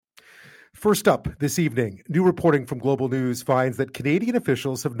First up this evening, new reporting from Global News finds that Canadian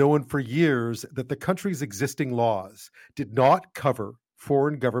officials have known for years that the country's existing laws did not cover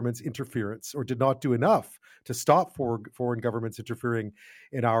foreign governments' interference or did not do enough to stop foreign governments interfering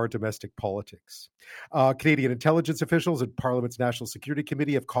in our domestic politics. Canadian intelligence officials and Parliament's National Security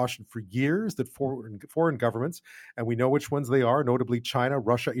Committee have cautioned for years that foreign governments, and we know which ones they are, notably China,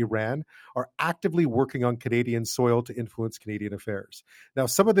 Russia, Iran, are actively working on Canadian soil to influence Canadian affairs. Now,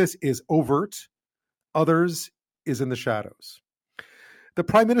 some of this is overt, others is in the shadows. The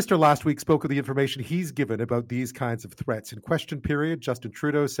Prime Minister last week spoke of the information he's given about these kinds of threats. In question period, Justin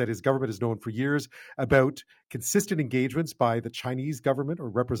Trudeau said his government has known for years about consistent engagements by the Chinese government or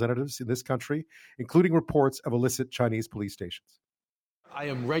representatives in this country, including reports of illicit Chinese police stations. I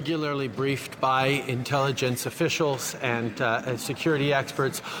am regularly briefed by intelligence officials and security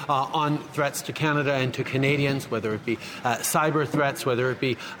experts on threats to Canada and to Canadians, whether it be cyber threats, whether it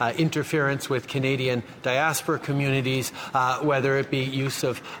be interference with Canadian diaspora communities, whether it be use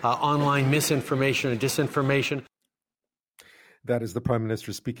of online misinformation or disinformation. That is the Prime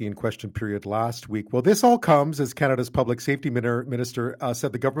Minister speaking in question period last week. Well, this all comes as Canada's Public Safety Minister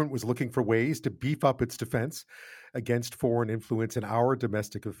said the government was looking for ways to beef up its defence against foreign influence in our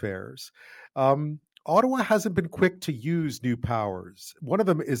domestic affairs. Ottawa hasn't been quick to use new powers. One of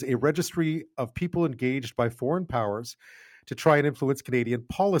them is a registry of people engaged by foreign powers to try and influence Canadian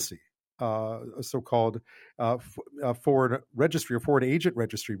policy, a so-called foreign registry or foreign agent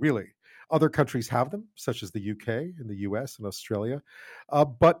registry, really. Other countries have them, such as the UK and the US and Australia.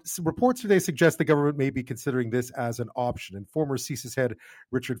 But reports today suggest the government may be considering this as an option. And former CSIS head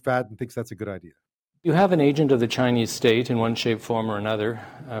Richard Fadden thinks that's a good idea. You have an agent of the Chinese state in one shape, form, or another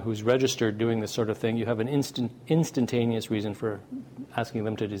who's registered doing this sort of thing. You have an instantaneous reason for asking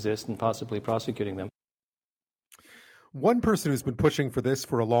them to desist and possibly prosecuting them. One person who's been pushing for this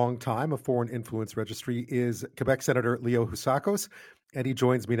for a long time, a foreign influence registry, is Quebec Senator Leo Housakos, and he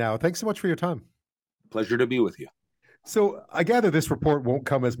joins me now. Thanks so much for your time. Pleasure to be with you. So I gather this report won't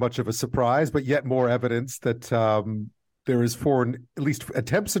come as much of a surprise, but yet more evidence that there is at least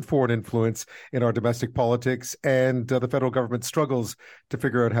attempts at foreign influence in our domestic politics, and the federal government struggles to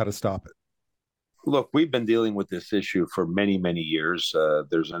figure out how to stop it. Look, we've been dealing with this issue for many, many years.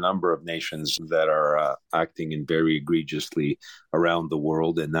 There's a number of nations that are acting in very egregiously around the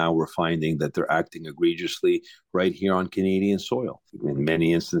world, and now we're finding that they're acting egregiously right here on Canadian soil. In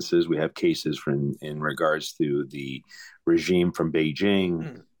many instances, we have cases in regards to the regime from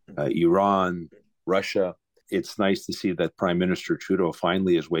Beijing, Iran, Russia. It's nice to see that Prime Minister Trudeau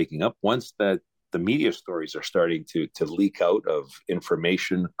finally is waking up. Once that the media stories are starting to leak out of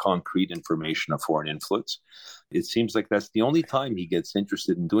information, concrete information of foreign influence, it seems like that's the only time he gets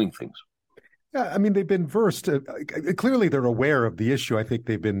interested in doing things. Yeah, I mean, they've been versed. Clearly, they're aware of the issue. I think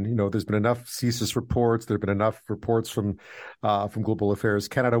they've been, there's been enough CSIS reports. There have been enough reports from Global Affairs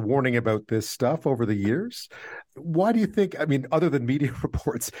Canada warning about this stuff over the years. Why do you think, other than media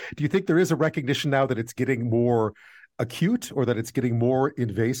reports, do you think there is a recognition now that it's getting more acute or that it's getting more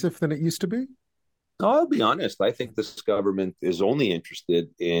invasive than it used to be? I'll be honest. I think this government is only interested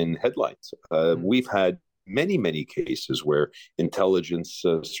in headlines. We've had many, many cases where intelligence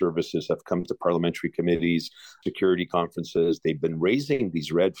services have come to parliamentary committees, security conferences. They've been raising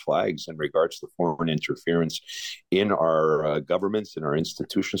these red flags in regards to foreign interference in our governments, in our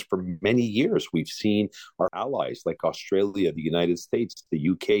institutions for many years. We've seen our allies like Australia, the United States, the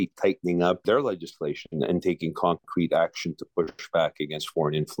UK tightening up their legislation and taking concrete action to push back against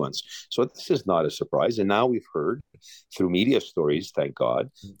foreign influence. So this is not a surprise. And now we've heard through media stories, thank God,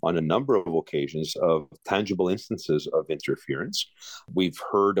 on a number of occasions of tangible instances of interference. We've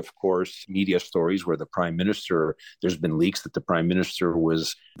heard, of course, media stories where the Prime Minister, there's been leaks that the Prime Minister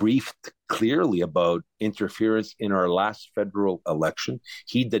was briefed clearly about interference in our last federal election.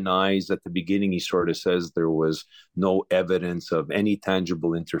 He denies at the beginning, he sort of says there was no evidence of any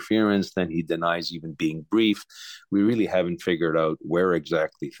tangible interference. Then he denies even being briefed. We really haven't figured out where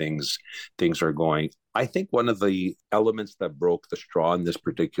exactly things are going. I think one of the elements that broke the straw in this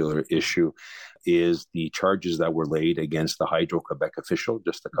particular issue is the charges that were laid against the Hydro-Quebec official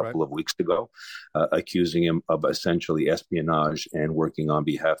just a couple of weeks ago, accusing him of essentially espionage and working on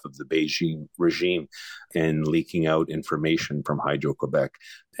behalf of the Beijing regime and leaking out information from Hydro-Quebec.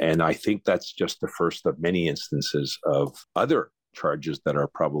 And I think that's just the first of many instances of other charges that are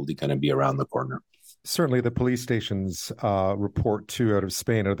probably going to be around the corner. Certainly the police stations report, too, out of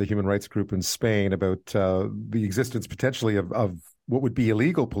Spain, out of the human rights group in Spain, about the existence potentially of what would be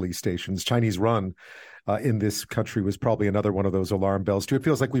illegal police stations, Chinese run, in this country was probably another one of those alarm bells, too. It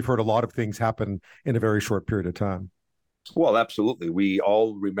feels like we've heard a lot of things happen in a very short period of time. Well, absolutely. We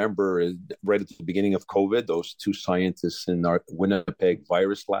all remember right at the beginning of COVID, those two scientists in our Winnipeg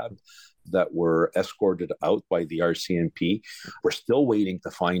virus lab that were escorted out by the RCMP. We're still waiting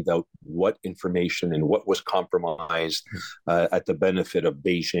to find out what information and what was compromised at the benefit of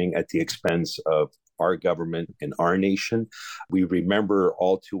Beijing at the expense of our government and our nation. We remember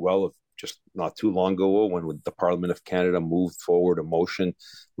all too well of just not too long ago when the Parliament of Canada moved forward a motion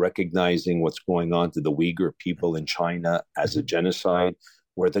recognizing what's going on to the Uyghur people in China as a genocide,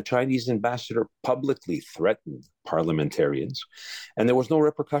 where the Chinese ambassador publicly threatened parliamentarians, and there was no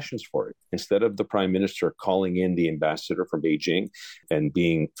repercussions for it. Instead of the prime minister calling in the ambassador from Beijing and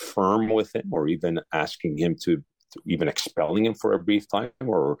being firm with him, or even asking him to even expelling him for a brief time,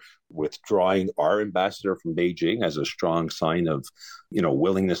 or withdrawing our ambassador from Beijing as a strong sign of,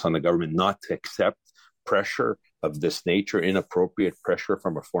 willingness on the government not to accept pressure of this nature, inappropriate pressure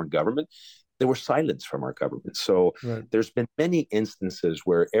from a foreign government, there was silence from our government. So There's been many instances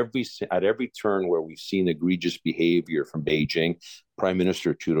where at every turn where we've seen egregious behavior from Beijing, Prime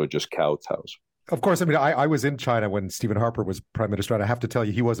Minister Trudeau just kowtows. Of course, I mean, I was in China when Stephen Harper was prime minister, and I have to tell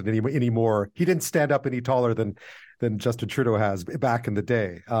you, he wasn't any more. He didn't stand up any taller than Justin Trudeau has back in the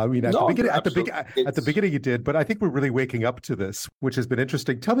day. I mean, at the beginning, he did, but I think we're really waking up to this, which has been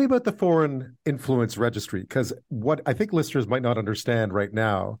interesting. Tell me about the Foreign Influence Registry, because what I think listeners might not understand right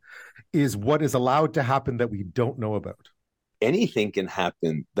now is what is allowed to happen that we don't know about. Anything can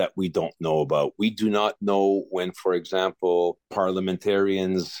happen that we don't know about. We do not know when, for example,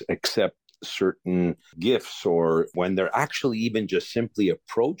 parliamentarians accept certain gifts, or when they're actually even just simply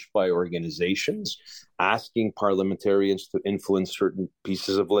approached by organizations asking parliamentarians to influence certain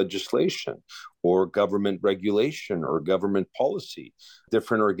pieces of legislation or government regulation or government policy.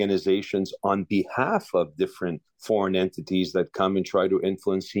 Different organizations on behalf of different foreign entities that come and try to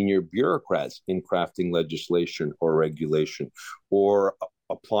influence senior bureaucrats in crafting legislation or regulation, or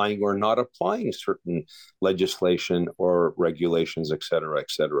applying or not applying certain legislation or regulations, et cetera, et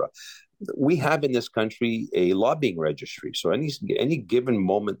cetera. We have in this country a lobbying registry. So any given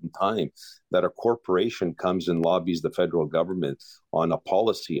moment in time that a corporation comes and lobbies the federal government on a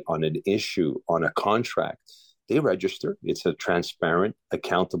policy, on an issue, on a contract, they register. It's a transparent,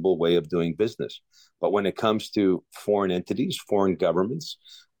 accountable way of doing business. But when it comes to foreign entities, foreign governments,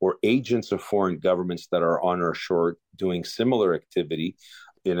 or agents of foreign governments that are on our shore doing similar activity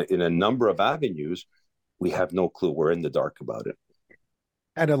in a number of avenues, we have no clue. We're in the dark about it.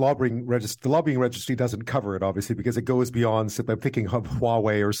 And the lobbying registry doesn't cover it, obviously, because it goes beyond, I'm thinking of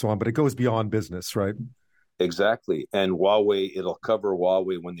Huawei or so on, but it goes beyond business, right? Exactly. And it'll cover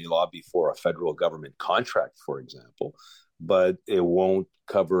Huawei when they lobby for a federal government contract, for example, but it won't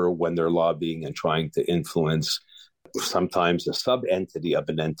cover when they're lobbying and trying to influence sometimes a sub-entity of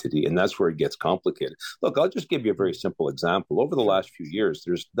an entity, and that's where it gets complicated. Look, I'll just give you a very simple example. Over the last few years,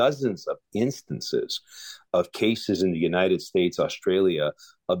 there's dozens of instances of cases in the United States, Australia,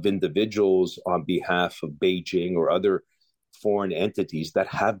 of individuals on behalf of Beijing or other foreign entities that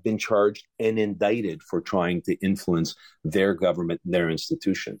have been charged and indicted for trying to influence their government and their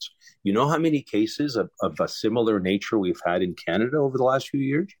institutions. You know how many cases of a similar nature we've had in Canada over the last few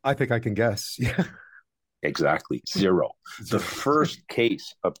years? I think I can guess. Yeah. Exactly. Zero. The first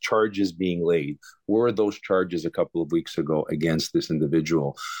case of charges being laid were those charges a couple of weeks ago against this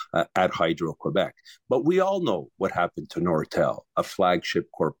individual at Hydro-Quebec. But we all know what happened to Nortel, a flagship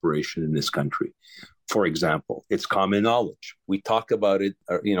corporation in this country. For example, it's common knowledge. We talk about it,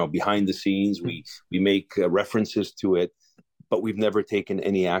 behind the scenes. We make references to it, but we've never taken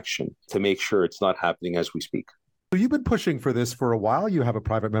any action to make sure it's not happening as we speak. So you've been pushing for this for a while. You have a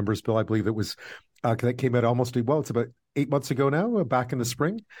private member's bill, I believe that was that came out it's about 8 months ago now, back in the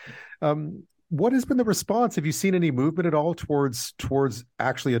spring. What has been the response? Have you seen any movement at all towards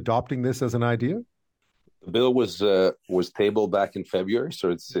actually adopting this as an idea? The bill was tabled back in February, so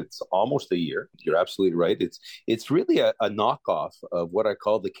it's almost a year. You're absolutely right. It's really a knockoff of what I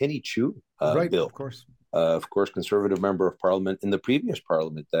call the Kenny Chiu bill. Of course, Conservative Member of Parliament in the previous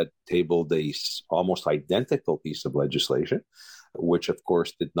Parliament that tabled a almost identical piece of legislation, which of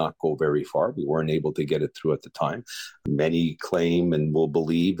course did not go very far. We weren't able to get it through at the time. Many claim and will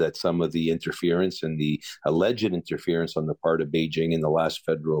believe that some of the interference and the alleged interference on the part of Beijing in the last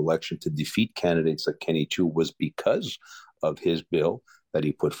federal election to defeat candidates like Kenny Chiu was because of his bill that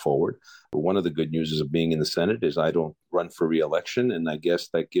he put forward. But one of the good news of being in the Senate is I don't run for re-election, and I guess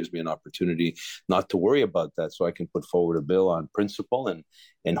that gives me an opportunity not to worry about that, so I can put forward a bill on principle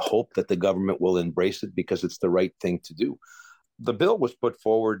and hope that the government will embrace it because it's the right thing to do. The bill was put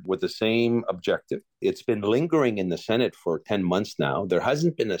forward with the same objective. It's been lingering in the Senate for 10 months now. There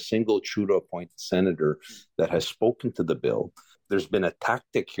hasn't been a single Trudeau-appointed senator that has spoken to the bill. There's been a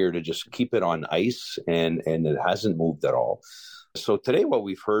tactic here to just keep it on ice, and it hasn't moved at all. So today what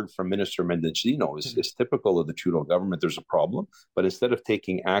we've heard from Minister Mendocino is typical of the Trudeau government. There's a problem, but instead of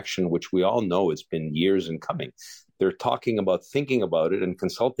taking action, which we all know it's been years in coming, they're talking about thinking about it and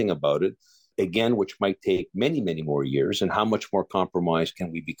consulting about it, again, which might take many, many more years. And how much more compromised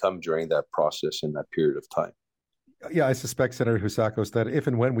can we become during that process in that period of time? Yeah, I suspect, Senator Housakos, that if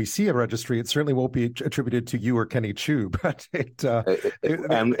and when we see a registry, it certainly won't be attributed to you or Kenny Chu, but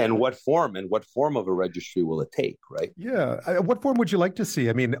and what form of a registry will it take, right? Yeah. What form would you like to see?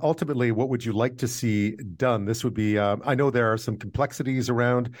 I mean, ultimately, what would you like to see done? This would be, I know there are some complexities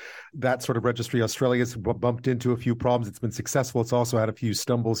around that sort of registry. Australia's bumped into a few problems. It's been successful. It's also had a few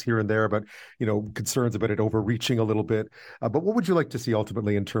stumbles here and there, but, concerns about it overreaching a little bit. But what would you like to see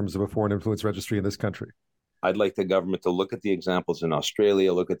ultimately in terms of a foreign influence registry in this country? I'd like the government to look at the examples in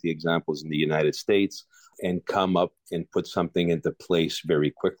Australia, look at the examples in the United States, and come up and put something into place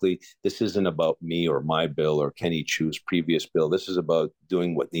very quickly. This isn't about me or my bill or Kenny Chu's previous bill. This is about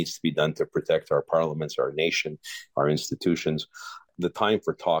doing what needs to be done to protect our parliaments, our nation, our institutions. The time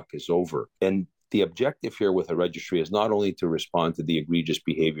for talk is over. And the objective here with a registry is not only to respond to the egregious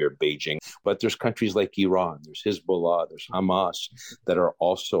behavior of Beijing, but there's countries like Iran, there's Hezbollah, there's Hamas that are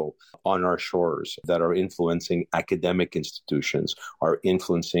also on our shores, that are influencing academic institutions, are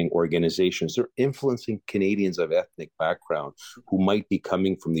influencing organizations. They're influencing Canadians of ethnic background who might be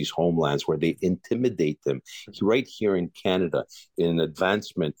coming from these homelands where they intimidate them right here in Canada in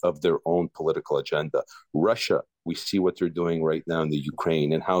advancement of their own political agenda. Russia, we see what they're doing right now in the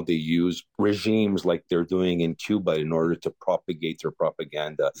Ukraine and how they use regimes like they're doing in Cuba in order to propagate their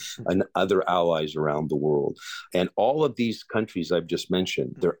propaganda and other allies around the world. And all of these countries I've just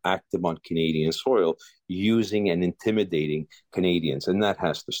mentioned, they're active on Canadian soil using and intimidating Canadians, and that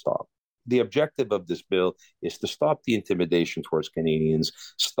has to stop. The objective of this bill is to stop the intimidation towards Canadians,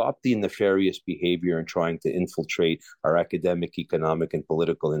 stop the nefarious behavior in trying to infiltrate our academic, economic, and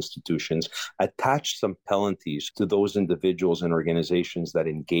political institutions, attach some penalties to those individuals and organizations that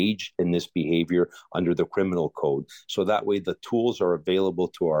engage in this behavior under the criminal code. So that way the tools are available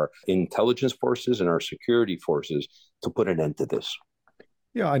to our intelligence forces and our security forces to put an end to this.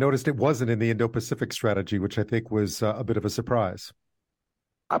 Yeah, I noticed it wasn't in the Indo-Pacific strategy, which I think was a bit of a surprise.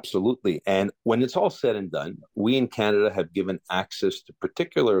 Absolutely. And when it's all said and done, we in Canada have given access to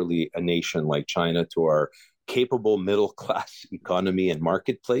particularly a nation like China to our capable middle-class economy and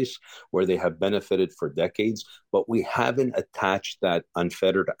marketplace where they have benefited for decades, but we haven't attached that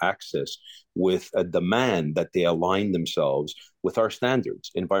unfettered access with a demand that they align themselves with our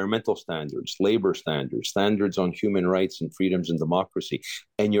standards, environmental standards, labor standards, standards on human rights and freedoms and democracy.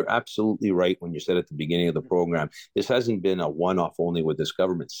 And you're absolutely right when you said at the beginning of the program, this hasn't been a one-off only with this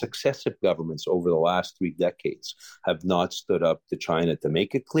government. Successive governments over the last 3 decades have not stood up to China to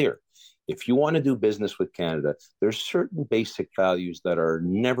make it clear. If you want to do business with Canada, there's certain basic values that are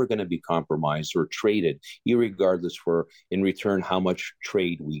never going to be compromised or traded, irregardless for, in return, how much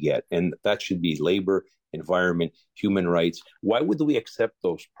trade we get. And that should be labor, environment, human rights. Why would we accept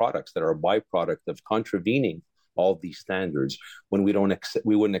those products that are a byproduct of contravening all these standards when we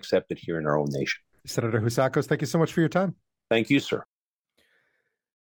wouldn't accept it here in our own nation? Senator Housakos, thank you so much for your time. Thank you, sir.